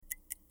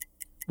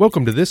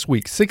Welcome to this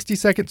week's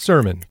 60-second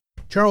sermon.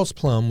 Charles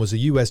Plumb was a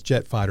U.S.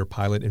 jet fighter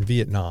pilot in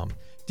Vietnam.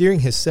 During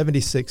his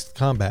 76th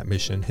combat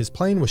mission, his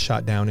plane was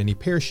shot down and he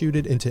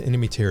parachuted into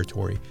enemy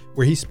territory,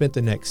 where he spent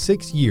the next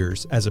 6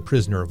 years as a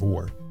prisoner of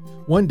war.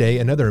 One day,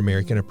 another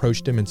American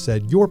approached him and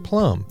said, "You're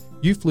Plumb.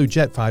 You flew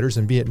jet fighters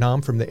in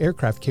Vietnam from the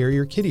aircraft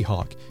carrier Kitty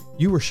Hawk.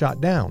 You were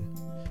shot down."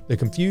 The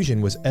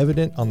confusion was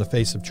evident on the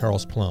face of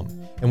Charles Plumb,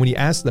 and when he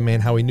asked the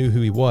man how he knew who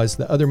he was,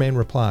 the other man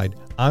replied,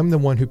 "I'm the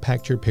one who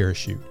packed your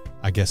parachute.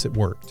 I guess it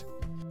worked."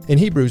 In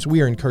Hebrews,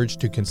 we are encouraged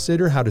to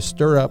consider how to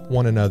stir up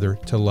one another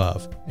to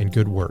love and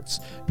good works,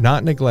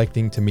 not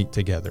neglecting to meet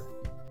together.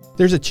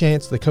 There's a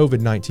chance the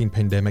COVID-19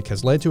 pandemic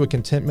has led to a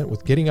contentment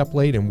with getting up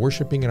late and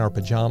worshiping in our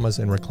pajamas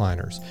and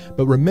recliners.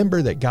 But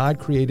remember that God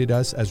created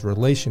us as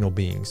relational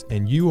beings,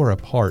 and you are a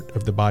part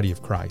of the body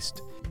of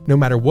Christ. No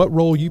matter what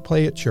role you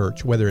play at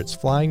church, whether it's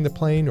flying the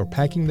plane or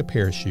packing the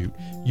parachute,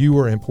 you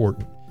are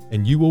important,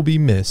 and you will be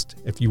missed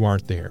if you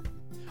aren't there.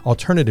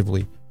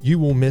 Alternatively, you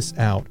will miss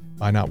out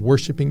by not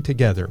worshiping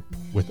together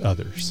with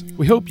others.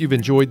 We hope you've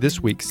enjoyed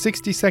this week's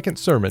 60-second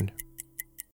sermon